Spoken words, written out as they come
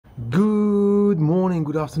morning,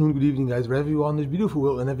 good afternoon, good evening guys, wherever you are in this beautiful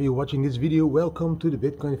world, whenever you're watching this video, welcome to the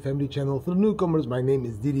Bitcoin family channel. For the newcomers, my name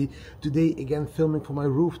is Didi. Today again filming from my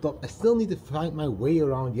rooftop. I still need to find my way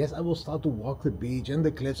around. Yes, I will start to walk the beach and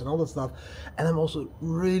the cliffs and all that stuff, and I'm also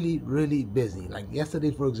really busy. Like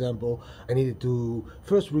yesterday, for example, I needed to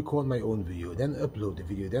first record my own video, then upload the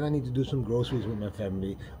video, then I need to do some groceries with my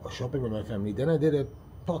family or shopping with my family, then I did a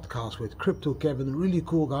podcast with Crypto Kevin, really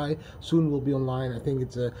cool guy. Soon will be online. I think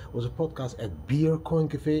it was a podcast at Beer Coin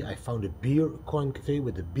Cafe. I found a Beer Coin Cafe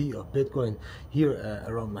with the B of Bitcoin here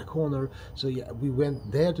around my corner. So yeah, we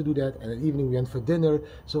went there to do that, and at evening we went for dinner.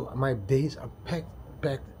 So my days are packed.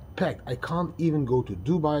 I can't even go to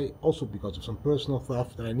Dubai, also because of some personal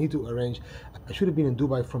stuff that I need to arrange. I should have been in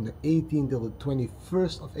Dubai from the 18th till the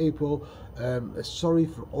 21st of April. Sorry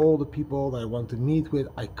for all the people that I want to meet with.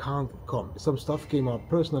 I can't come. Some stuff came up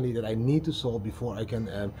personally that I need to solve before I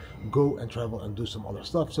can go and travel and do some other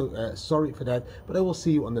stuff. So sorry for that, but I will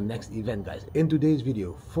see you on the next event, guys. In today's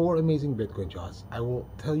video, 4 amazing Bitcoin charts. I will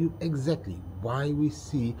tell you exactly why we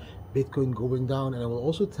see Bitcoin going down, and I will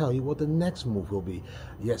also tell you what the next move will be.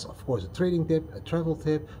 Yes, of course, a trading tip, a travel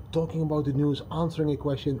tip, talking about the news, answering a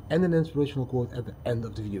question, and an inspirational quote at the end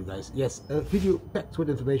of the video, guys. Yes, a video packed with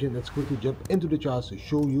information. Let's quickly jump into the charts to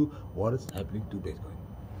show you what is happening to Bitcoin.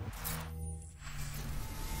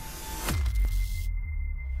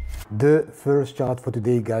 The first chart for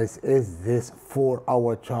today, guys, is this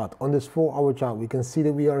 4-hour chart. On this 4-hour chart, we can see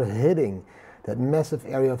that we are hitting that massive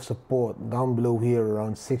area of support down below here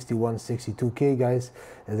around 62k, guys.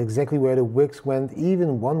 That's exactly where the wicks went.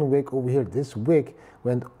 Even one wick over here, this wick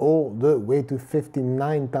went all the way to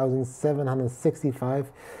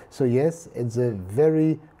 59,765. So yes, it's a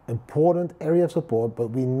very important area of support,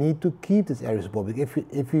 but we need to keep this area of support, because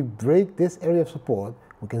if we break this area of support,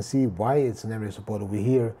 we can see why it's an area of support over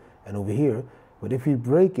here and over here. But if we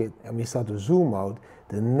break it and we start to zoom out,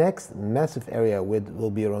 the next massive area will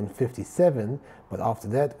be around 57, but after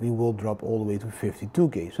that we will drop all the way to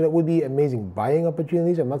 52k. So that would be amazing buying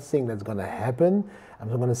opportunities. I'm not saying that's going to happen. I'm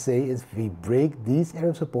just going to say if we break these area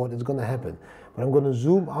of support, it's going to happen. But I'm going to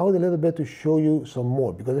zoom out a little bit to show you some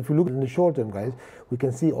more, because if you look in the short term, guys, we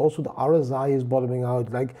can see also the RSI is bottoming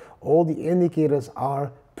out. Like all the indicators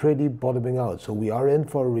are pretty bottoming out. So we are in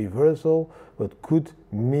for a reversal, but could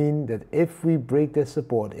mean that if we break this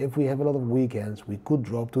support, if we have a lot of weekends, we could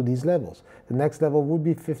drop to these levels. The next level would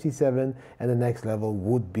be 57, and the next level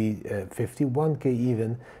would be 51k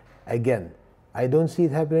even. Again, I don't see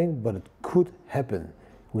it happening, but it could happen.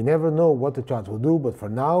 We never know what the charts will do, but for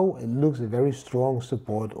now it looks a very strong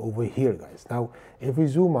support over here, guys. Now if we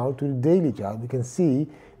zoom out to the daily chart, we can see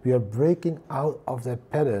we are breaking out of that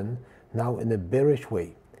pattern now in a bearish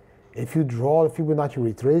way. If you draw the Fibonacci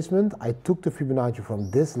retracement, I took the Fibonacci from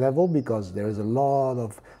this level because there is a lot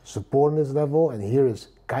of support in this level, and here is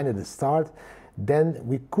kind of the start. Then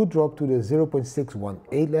we could drop to the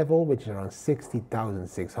 0.618 level, which is around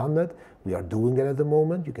 60,600. We are doing that at the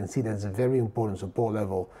moment. You can see that's a very important support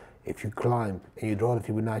level. If you climb and you draw the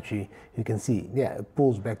Fibonacci, you can see, yeah, it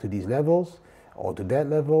pulls back to these levels, or to that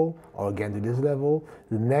level, or again to this level.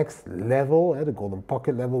 The next level, the golden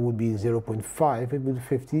pocket level, would be 0.5, it would be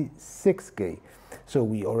 56k. So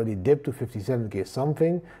we already dipped to 57k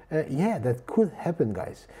something. Yeah, that could happen,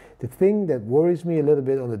 guys. The thing that worries me a little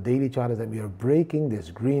bit on the daily chart is that we are breaking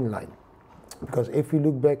this green line. Because if we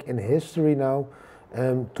look back in history now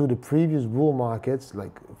to the previous bull markets,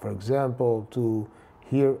 like for example to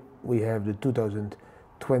here we have the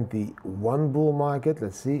 2021 bull market.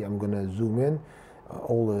 Let's see, I'm gonna zoom in.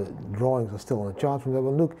 All the drawings are still on the chart from that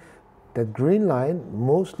one. Look, that green line,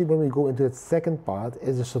 mostly when we go into that second part,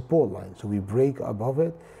 is a support line. So we break above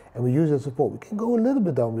it and we use that support. We can go a little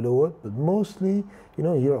bit down below it, but mostly, you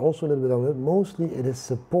know, here also a little bit down below it, mostly it is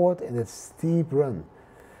support in that steep run.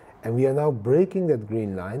 And we are now breaking that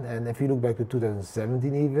green line. And if you look back to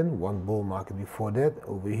 2017 even, one bull market before that,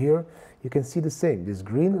 over here, you can see the same. This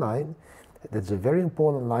green line, that's a very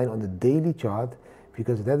important line on the daily chart,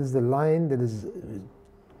 because that is the line that is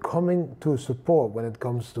coming to support when it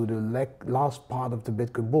comes to the last part of the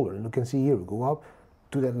Bitcoin bull run. And you can see here, we go up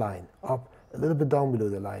to that line, up, a little bit down below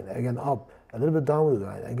the line, again up, a little bit down below the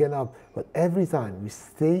line, again up. But every time we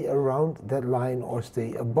stay around that line or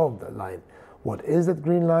stay above that line. What is that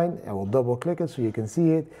green line? I will double click it so you can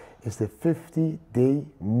see it. It's the 50-day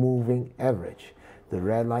moving average. The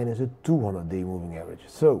red line is a 200-day moving average.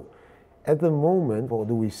 So at the moment, what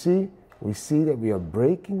do we see? We see that we are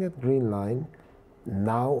breaking that green line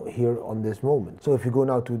now here on this moment. So if you go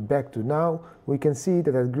now back to now, we can see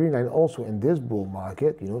that that green line also in this bull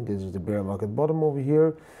market, you know, this is the bear market bottom over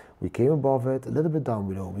here. We came above it, a little bit down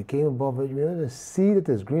below. We came above it. You're going to see that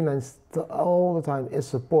this green line all the time is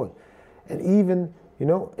support. And even, you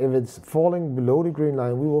know, if it's falling below the green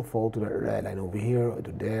line, we will fall to the red line over here, or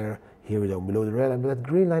to there. Here we down below the red line. But that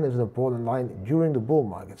green line is an important line during the bull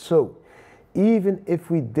market. So even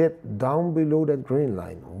if we dip down below that green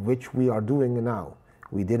line, which we are doing now,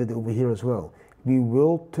 we did it over here as well, we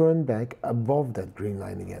will turn back above that green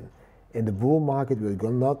line again. In the bull market,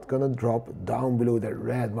 we're not going to drop down below that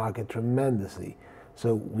red market tremendously.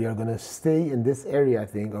 So we are going to stay in this area, I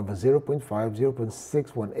think, of a 0.5,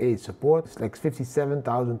 0.618 support. It's like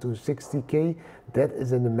 57,000 to 60K. That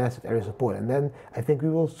is in the massive area support. And then I think we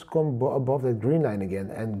will come above that green line again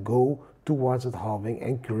and go towards that halving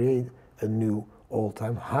and create a new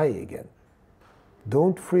all-time high again.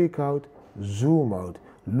 Don't freak out, zoom out.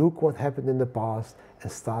 Look what happened in the past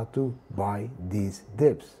and start to buy these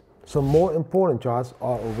dips. Some more important charts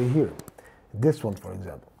are over here. This one, for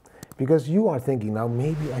example. Because you are thinking now,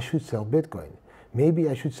 maybe I should sell Bitcoin. Maybe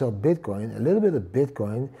I should sell Bitcoin, a little bit of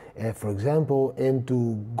Bitcoin, for example,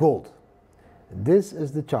 into gold. This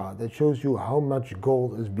is the chart that shows you how much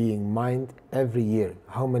gold is being mined every year,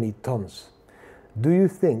 how many tons. Do you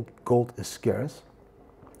think gold is scarce?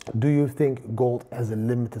 Do you think gold has a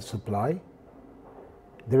limited supply?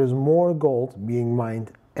 There is more gold being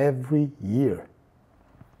mined every year.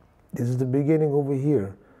 This is the beginning over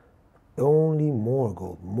here. Only more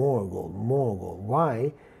gold, more gold, more gold.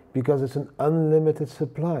 Why? Because it's an unlimited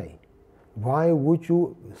supply. Why would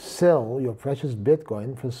you sell your precious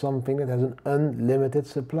Bitcoin for something that has an unlimited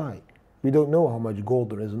supply? We don't know how much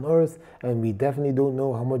gold there is on Earth, and we definitely don't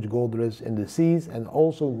know how much gold there is in the seas, and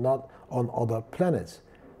also not on other planets.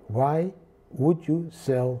 Why would you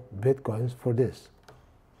sell Bitcoins for this?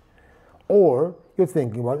 Or you're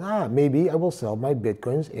thinking about, maybe I will sell my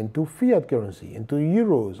Bitcoins into fiat currency, into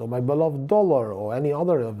euros, or my beloved dollar, or any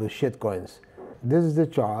other of the shit coins. This is the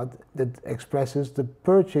chart that expresses the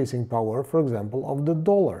purchasing power, for example, of the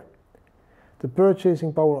dollar. The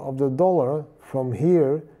purchasing power of the dollar from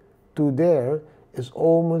here to there is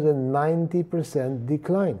almost a 90%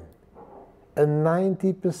 decline. A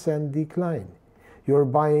 90% decline. You're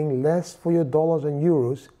buying less for your dollars and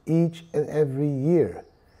euros each and every year.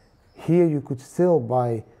 Here you could still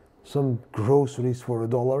buy some groceries for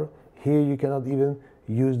 $1. Here you cannot even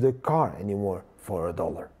use the car anymore for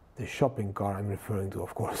 $1. The shopping car I'm referring to,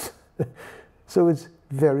 of course. So it's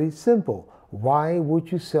very simple. Why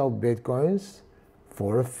would you sell Bitcoins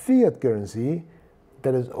for a fiat currency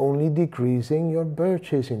that is only decreasing your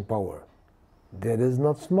purchasing power? That is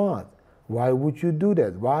not smart. Why would you do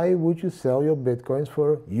that? Why would you sell your Bitcoins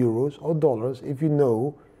for euros or dollars if you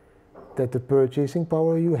know that the purchasing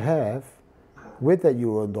power you have with that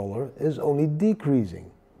euro and dollar is only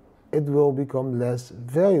decreasing? It will become less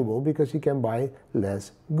valuable because you can buy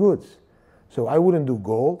less goods. So I wouldn't do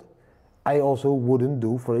gold. I also wouldn't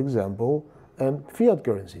do, for example, fiat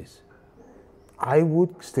currencies. I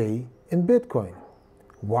would stay in Bitcoin.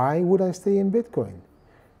 Why would I stay in Bitcoin?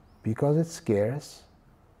 Because it's scarce,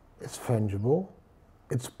 it's fungible,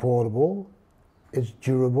 it's portable, it's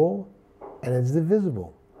durable, and it's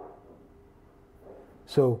divisible.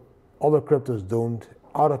 So other cryptos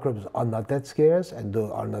are not that scarce and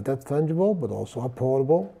are not that fungible, but also are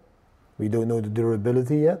portable. We don't know the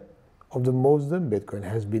durability yet of the most of them. Bitcoin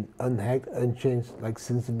has been unhacked, unchanged like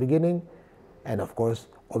since the beginning. And of course,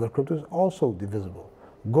 other cryptos also divisible.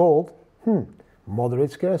 Gold,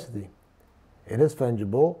 moderate scarcity. It is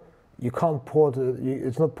fungible. You can't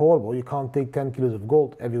it's not portable. You can't take 10 kilos of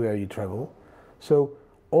gold everywhere you travel. So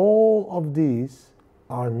all of these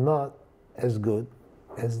are not as good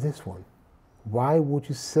as this one. Why would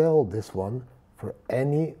you sell this one for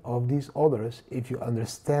any of these others if you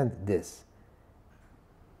understand this?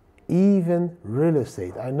 Even real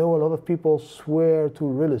estate. I know a lot of people swear to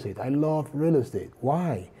real estate. I love real estate.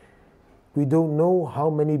 Why? We don't know how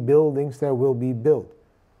many buildings there will be built.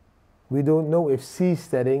 We don't know if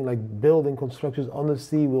seasteading, like building constructions on the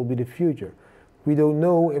sea, will be the future. We don't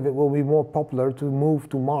know if it will be more popular to move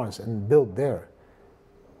to Mars and build there.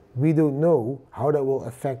 We don't know how that will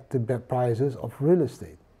affect the prices of real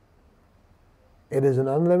estate. It is an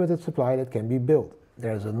unlimited supply that can be built.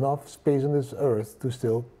 There's enough space on this earth to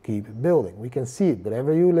still keep building. We can see it.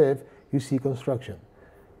 Wherever you live, you see construction.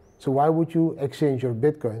 So why would you exchange your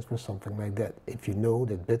Bitcoins for something like that if you know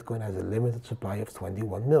that Bitcoin has a limited supply of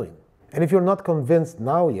 21 million? And if you're not convinced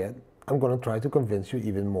now yet, I'm going to try to convince you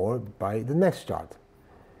even more by the next chart.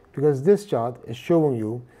 Because this chart is showing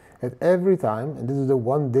you that every time, and this is the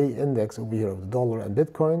one-day index over here of the dollar and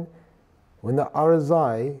Bitcoin, when the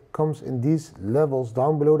RSI comes in these levels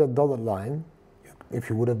down below that dotted line, if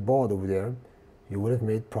you would have bought over there, you would have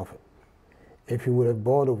made profit. If you would have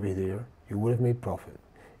bought over here, you would have made profit.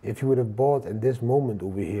 If you would have bought in this moment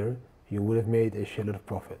over here, you would have made a shitload of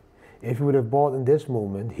profit. If you would have bought in this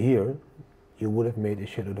moment here, you would have made a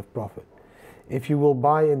shitload of profit. If you will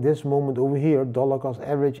buy in this moment over here, dollar cost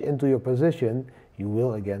average into your position, you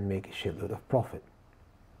will again make a shitload of profit.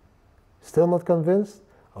 Still not convinced?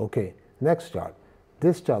 Okay, next chart.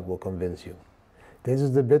 This chart will convince you. This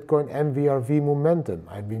is the Bitcoin MVRV momentum.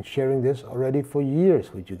 I've been sharing this already for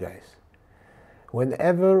years with you guys.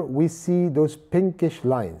 Whenever we see those pinkish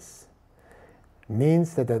lines,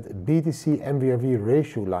 means that that BTC MVRV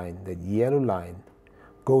ratio line, that yellow line,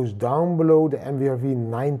 goes down below the MVRV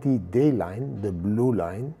 90-day line, the blue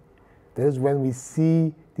line. That is when we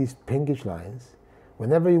see these pinkish lines.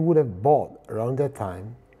 Whenever you would have bought around that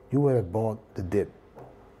time, you would have bought the dip.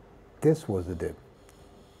 This was the dip.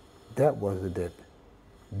 That was the dip.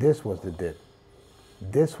 This was the dip.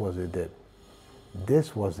 This was the dip.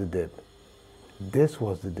 This was the dip. This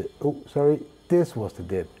was the dip. Oh, sorry. This was the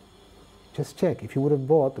dip. Just check. If you would have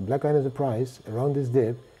bought the black line as a price around this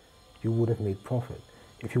dip, you would have made profit.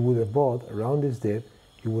 If you would have bought around this dip,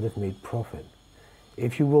 you would have made profit.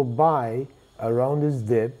 If you will buy around this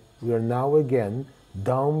dip, we are now again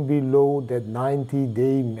down below that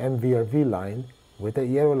 90-day MVRV line with that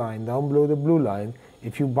yellow line down below the blue line.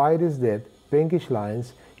 If you buy this dip, pinkish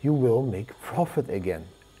lines, you will make profit again.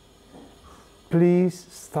 Please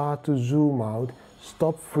start to zoom out,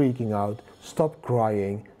 stop freaking out, stop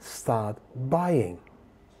crying, start buying.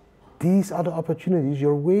 These are the opportunities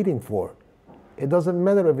you're waiting for. It doesn't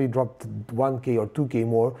matter if we dropped 1K or 2K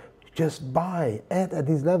more, just buy, add at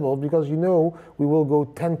these levels, because you know we will go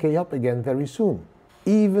 10K up again very soon.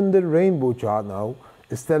 Even the rainbow chart now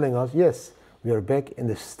is telling us, yes, we are back in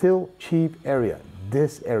the still cheap area,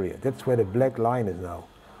 this area. That's where the black line is now.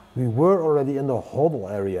 We were already in the hodl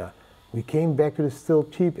area. We came back to the still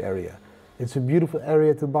cheap area. It's a beautiful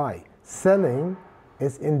area to buy. Selling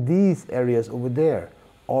is in these areas over there,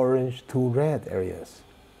 orange to red areas.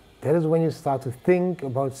 That is when you start to think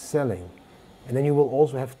about selling. And then you will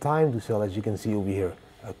also have time to sell, as you can see over here.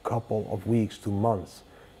 A couple of weeks to months,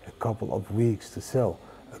 a couple of weeks to sell,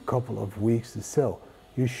 a couple of weeks to sell.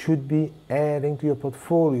 You should be adding to your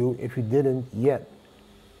portfolio if you didn't yet.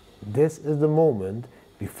 This is the moment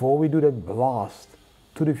before we do that blast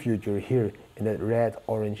to the future here in that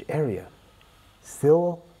red-orange area.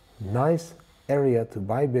 Still nice area to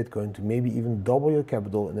buy Bitcoin to maybe even double your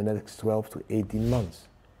capital in the next 12 to 18 months.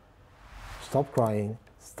 Stop crying,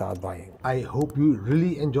 start buying. I hope you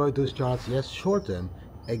really enjoyed those charts. Yes, short term.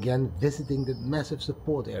 Again, visiting that massive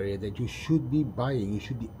support area that you should be buying. You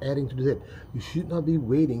should be adding to the dip. You should not be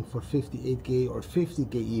waiting for 58K or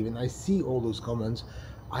 50K even. I see all those comments.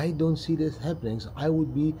 I don't see this happening. So I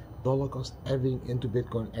would be dollar cost averaging into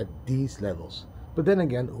Bitcoin at these levels. But then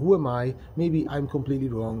again, who am I? Maybe I'm completely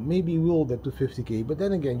wrong. Maybe we'll get to 50K. But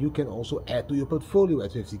then again, you can also add to your portfolio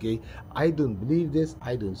at 50K. I don't believe this.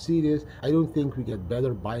 I don't see this. I don't think we get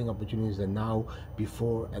better buying opportunities than now,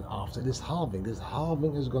 before and after this halving. This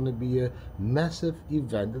halving is going to be a massive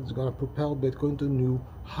event that's going to propel Bitcoin to new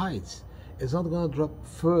heights. It's not going to drop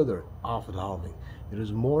further after the halving. There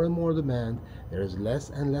is more and more demand. There is less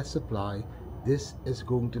and less supply. This is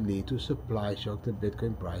going to lead to supply shock. The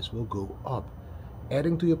Bitcoin price will go up.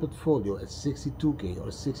 Adding to your portfolio at 62K or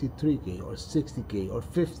 63K or 60K or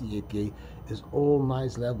 58K is all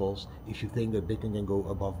nice levels if you think that Bitcoin can go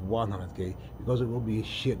above 100K, because it will be a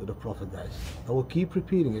shit of the profit, guys. I will keep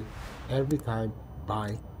repeating it every time.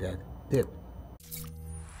 Buy that dip.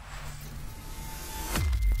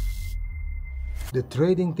 The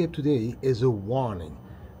trading tip today is a warning.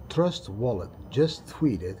 Trust Wallet just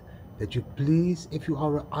tweeted that you please, if you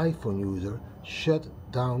are an iPhone user, shut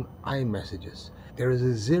down iMessages. There is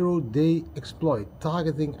a 0-day exploit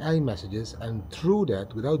targeting iMessages, and through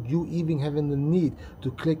that, without you even having the need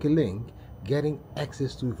to click a link, getting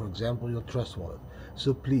access to, for example, your Trust Wallet.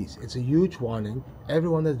 So please, it's a huge warning.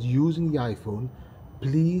 Everyone that's using the iPhone,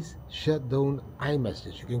 please shut down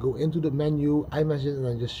iMessages. You can go into the menu, iMessages, and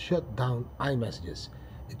then just shut down iMessages.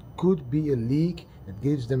 It could be a leak that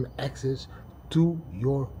gives them access to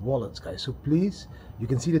your wallets, guys. So please, you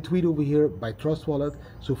can see the tweet over here by Trust Wallet.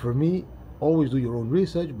 So for me, always do your own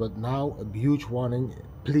research, but now a huge warning.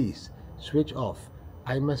 Please switch off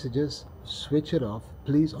iMessages, switch it off,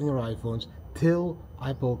 please, on your iPhones, till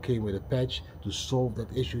Apple came with a patch to solve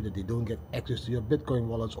that issue, that they don't get access to your Bitcoin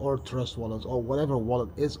wallets or Trust wallets or whatever wallet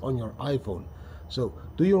is on your iPhone. So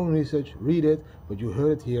do your own research, read it, but you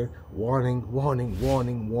heard it here. Warning, warning,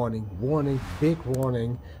 warning, warning, warning, big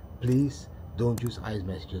warning. Please don't use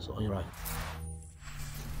iMessages on your iPhone.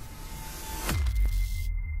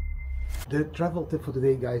 The travel tip for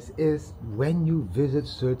today, guys, is when you visit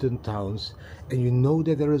certain towns and you know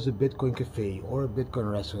that there is a Bitcoin cafe or a Bitcoin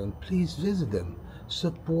restaurant, please visit them.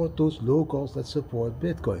 Support those locals that support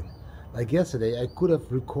Bitcoin. Like yesterday, I could have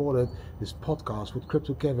recorded this podcast with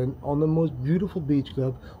Crypto Kevin on the most beautiful beach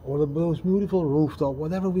club or the most beautiful rooftop,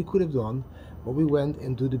 whatever we could have done. But we went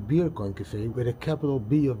into the Bitcoin cafe with a capital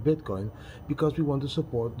B of Bitcoin because we want to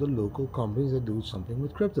support the local companies that do something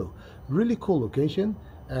with crypto. Really cool location.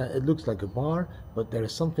 It looks like a bar, but there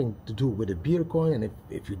is something to do with a beer coin, and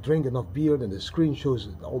if you drink enough beer, then the screen shows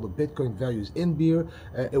all the Bitcoin values in beer.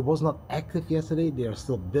 It was not active yesterday. They are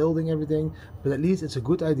still building everything, but at least it's a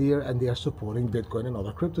good idea, and they are supporting Bitcoin and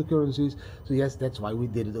other cryptocurrencies. So yes, that's why we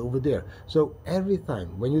did it over there. So every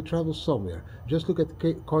time when you travel somewhere, just look at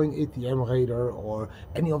Coin ATM Radar or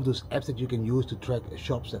any of those apps that you can use to track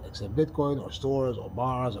shops that accept Bitcoin, or stores or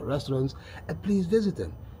bars or restaurants, and please visit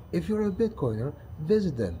them. If you're a Bitcoiner,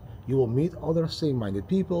 visit them. You will meet other same-minded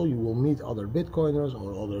people, you will meet other Bitcoiners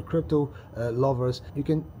or other crypto lovers. You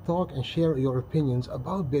can talk and share your opinions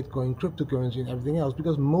about Bitcoin, cryptocurrency and everything else,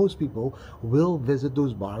 because most people will visit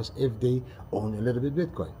those bars if they own a little bit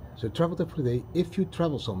Bitcoin. So travel tip for today: if you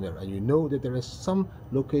travel somewhere and you know that there is some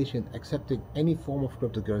location accepting any form of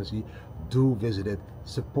cryptocurrency, do visit it,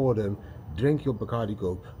 support them, drink your Bacardi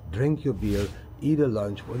Coke, drink your beer, eat a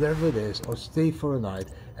lunch, whatever it is, or stay for a night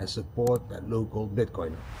and support that local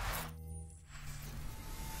Bitcoiner.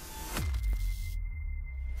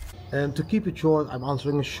 And to keep it short, I'm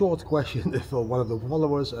answering a short question for one of the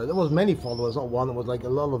followers. There was many followers, not one, it was like a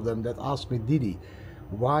lot of them that asked me, Didi,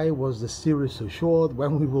 why was the series so short?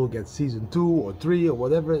 When we will get season 2 or 3 or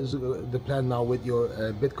whatever is the plan now with your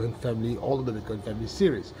Bitcoin family, all of the Bitcoin family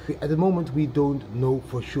series? At the moment, we don't know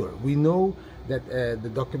for sure. We know that the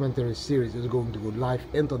documentary series is going to go live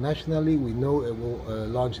internationally. We know it will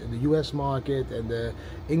launch in the US market and the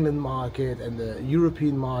England market and the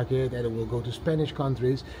European market, and it will go to Spanish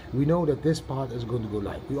countries. We know that this part is going to go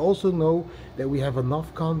live. We also know that we have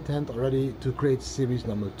enough content already to create series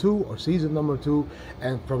number 2 or season number 2,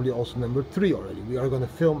 and probably also number 3 already. We are going to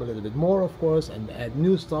film a little bit more, of course, and add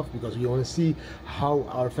new stuff because we want to see how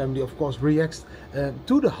our family, of course, reacts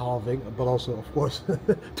to the halving, but also, of course,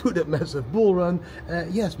 to the massive bull run.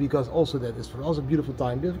 Yes, because also that is for us a beautiful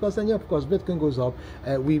time, because then, yeah, of course, Bitcoin goes up,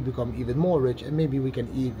 we become even more rich, and maybe we can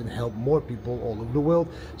even help more people all over the world.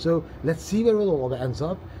 So let's see where it all ends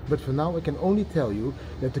up. But for now, I can only tell you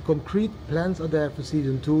that the concrete plans are there for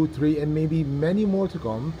season 2, 3, and maybe many more to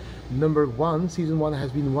come. Number 1, season 1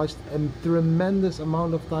 has been watched a tremendous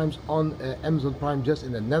amount of times on Amazon Prime, just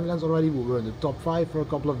in the Netherlands already. We were in the top 5 for a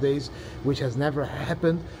couple of days, which has never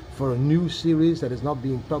happened for a new series that is not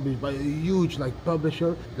being published by a huge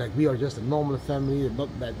publisher. Like, we are just a normal family that not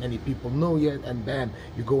that many people know yet, and bam,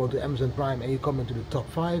 you go onto Amazon Prime and you come into the top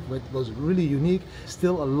 5. It was really unique.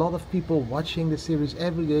 Still a lot of people watching the series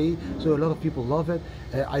every day, so a lot of people love it.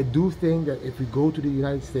 I do think that if we go to the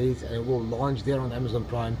United States and it will launch there on Amazon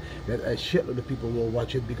Prime, that a shitload of people will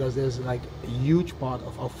watch it, because there's like a huge part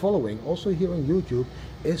of our following also here on YouTube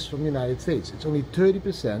is from the United States. It's only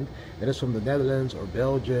 30% that is from the Netherlands or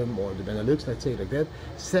Belgium or the Benelux, let's say it like that.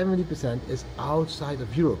 70% is outside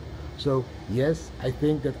of Europe. So yes, I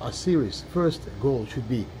think that our series first goal should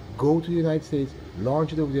be go to the United States,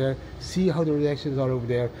 launch it over there, see how the reactions are over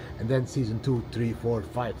there, and then season 2, 3, 4,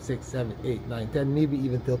 5, 6, 7, 8, 9, 10, maybe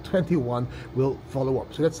even till 21 will follow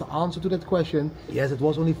up. So that's the answer to that question. Yes, it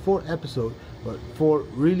was only 4 episodes, but 4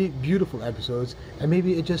 really beautiful episodes, and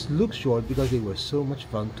maybe it just looks short because they were so much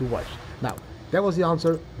fun to watch. Now, that was the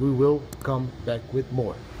answer. We will come back with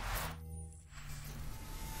more.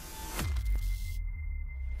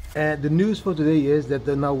 And the news for today is that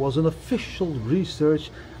there now was an official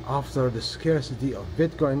research after the scarcity of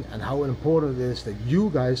Bitcoin and how important it is that you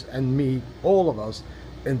guys and me, all of us,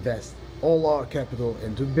 invest all our capital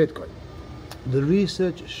into Bitcoin. The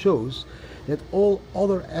research shows that all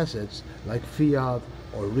other assets like fiat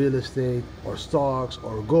or real estate or stocks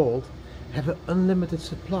or gold have an unlimited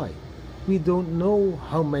supply. We don't know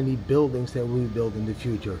how many buildings that will be built in the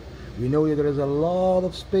future. We know that there is a lot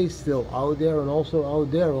of space still out there and also out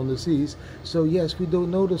there on the seas. So yes, we don't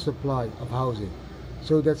know the supply of housing.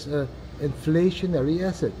 So that's an inflationary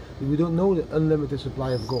asset. We don't know the unlimited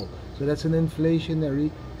supply of gold. So that's an inflationary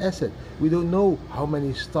asset. We don't know how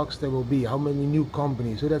many stocks there will be, how many new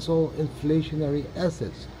companies. So that's all inflationary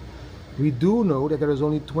assets. We do know that there is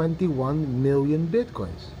only 21 million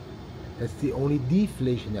Bitcoins. That's the only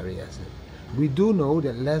deflationary asset. We do know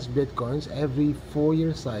that less Bitcoins every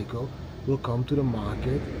 4-year cycle will come to the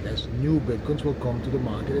market, as new Bitcoins will come to the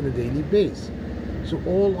market on a daily basis. So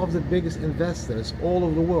all of the biggest investors all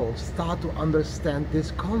over the world start to understand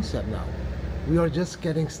this concept now. We are just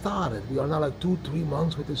getting started. We are now like 2-3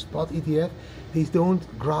 months with the spot ETF. They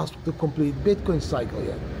don't grasp the complete Bitcoin cycle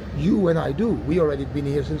yet. You and I do. We already been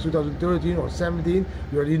here since 2013 or 17.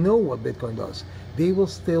 We already know what Bitcoin does. They will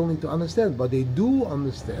still need to understand, but they do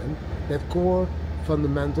understand that core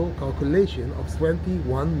fundamental calculation of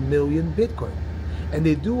 21 million Bitcoin. And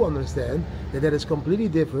they do understand that that is completely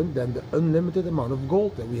different than the unlimited amount of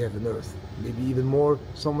gold that we have on Earth, maybe even more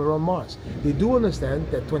somewhere on Mars. They do understand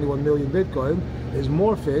that 21 million Bitcoin is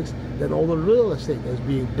more fixed than all the real estate that's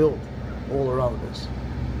being built all around us.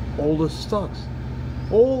 All the stocks,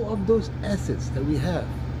 all of those assets that we have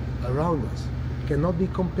around us cannot be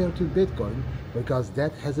compared to Bitcoin because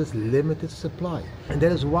that has this limited supply. And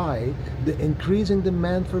that is why the increasing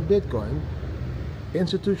demand for Bitcoin,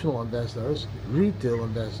 institutional investors, retail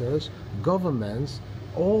investors, governments,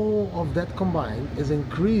 all of that combined is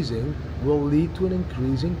increasing, will lead to an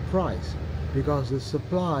increasing price because the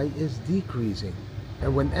supply is decreasing.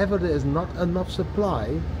 And whenever there is not enough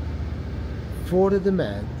supply for the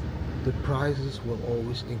demand, the prices will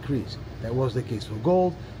always increase. That was the case for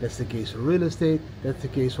gold, that's the case for real estate, that's the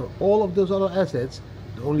case for all of those other assets.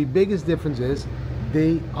 The only biggest difference is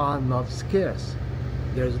they are not scarce.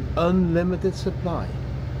 There's an unlimited supply.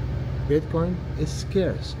 Bitcoin is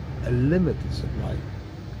scarce, a limited supply.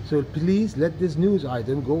 So please let this news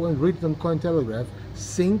item, go and read it on Cointelegraph,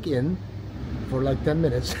 sink in for like 10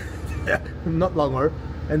 minutes, not longer,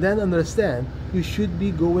 and then understand you should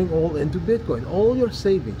be going all into Bitcoin. All your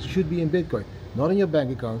savings should be in Bitcoin, not in your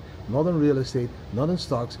bank account, not in real estate, not in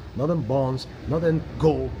stocks, not in bonds, not in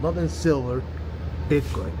gold, not in silver.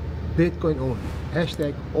 Bitcoin. Bitcoin only.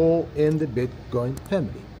 Hashtag all in the Bitcoin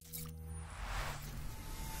family.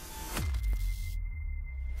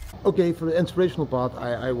 Okay, for the inspirational part,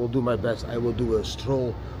 I will do my best. I will do a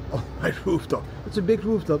stroll on my rooftop. It's a big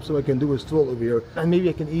rooftop, so I can do a stroll over here. And maybe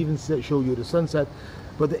I can even show you the sunset.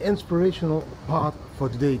 But the inspirational part for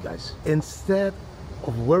today, guys, instead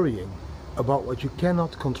of worrying about what you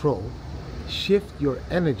cannot control, shift your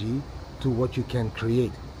energy to what you can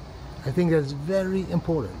create. I think that's very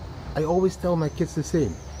important. I always tell my kids the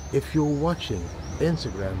same. If you're watching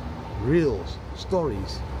Instagram, Reels,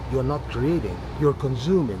 Stories, you're not creating, you're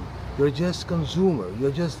consuming. You're just consumer.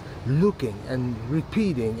 You're just looking and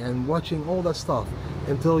repeating and watching all that stuff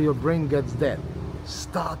until your brain gets dead.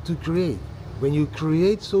 Start to create. When you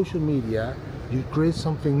create social media, you create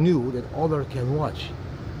something new that others can watch.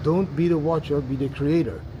 Don't be the watcher, be the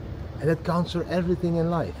creator. And that counts for everything in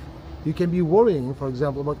life. You can be worrying, for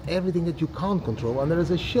example, about everything that you can't control, and there is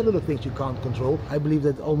a shitload of things you can't control. I believe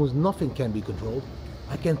that almost nothing can be controlled.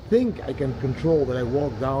 I can think I can control that I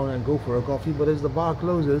walk down and go for a coffee, but as the bar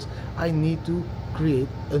closes, I need to create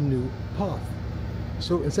a new path.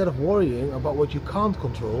 So instead of worrying about what you can't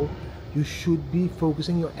control, you should be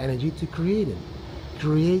focusing your energy to creating.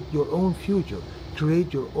 Create your own future.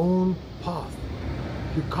 Create your own path.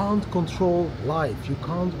 You can't control life. You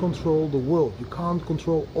can't control the world. You can't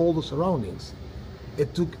control all the surroundings.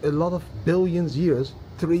 It took a lot of billions years,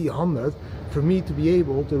 300, for me to be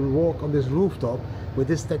able to walk on this rooftop with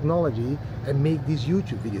this technology and make these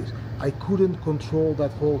YouTube videos. I couldn't control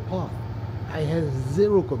that whole path. I had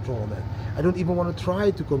zero control on that. I don't even want to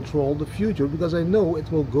try to control the future because I know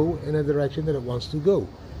it will go in a direction that it wants to go.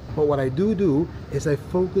 But what I do is I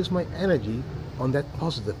focus my energy on that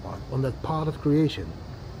positive part, on that part of creation,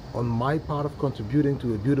 on my part of contributing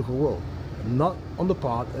to a beautiful world, not on the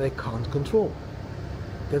part that I can't control.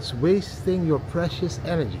 That's wasting your precious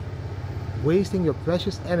energy. Wasting your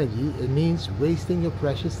precious energy, it means wasting your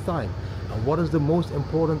precious time. And what is the most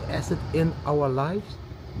important asset in our lives?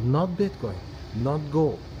 Not Bitcoin, not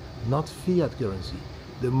gold, not fiat currency.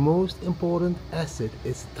 The most important asset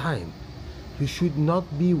is time. You should not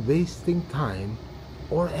be wasting time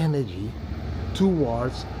or energy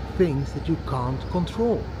towards things that you can't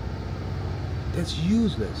control. That's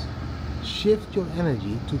useless. Shift your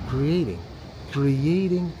energy to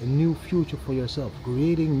creating a new future for yourself,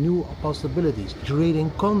 creating new possibilities, creating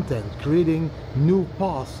content, creating new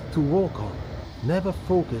paths to walk on. Never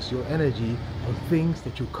focus your energy on things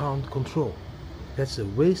that you can't control. That's a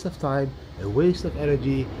waste of time, a waste of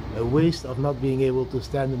energy, a waste of not being able to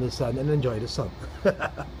stand in the sun and enjoy the sun.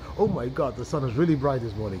 Oh my God, the sun is really bright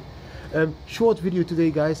this morning. Short video today,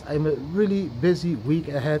 guys. I'm a really busy week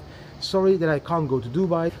ahead. Sorry that I can't go to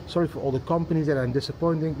Dubai. Sorry for all the companies that I'm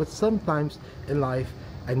disappointing, but sometimes in life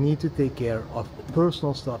I need to take care of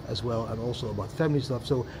personal stuff as well, and also about family stuff.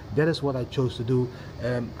 So that is what I chose to do.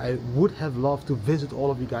 I would have loved to visit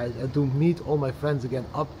all of you guys and to meet all my friends again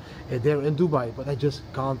up there in Dubai, but I just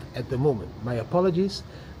can't at the moment. My apologies,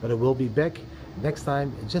 but I will be back next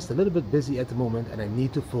time. It's just a little bit busy at the moment and I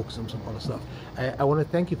need to focus on some other stuff. I want to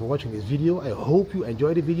thank you for watching this video. I hope you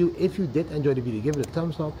enjoyed the video. If you did enjoy the video, give it a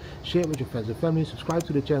thumbs up, share it with your friends and family, subscribe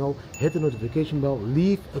to the channel, hit the notification bell,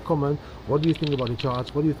 leave a comment. What do you think about the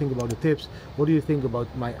charts? What do you think about the tips? What do you think about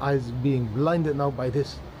my eyes being blinded now by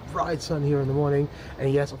this bright sun here in the morning?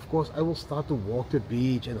 And yes, of course, I will start to walk the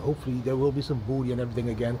beach and hopefully there will be some booty and everything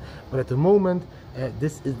again, but at the moment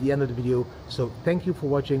this is the end of the video. So thank you for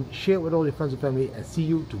watching, share it with all your friends and family, and see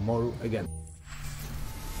you tomorrow again.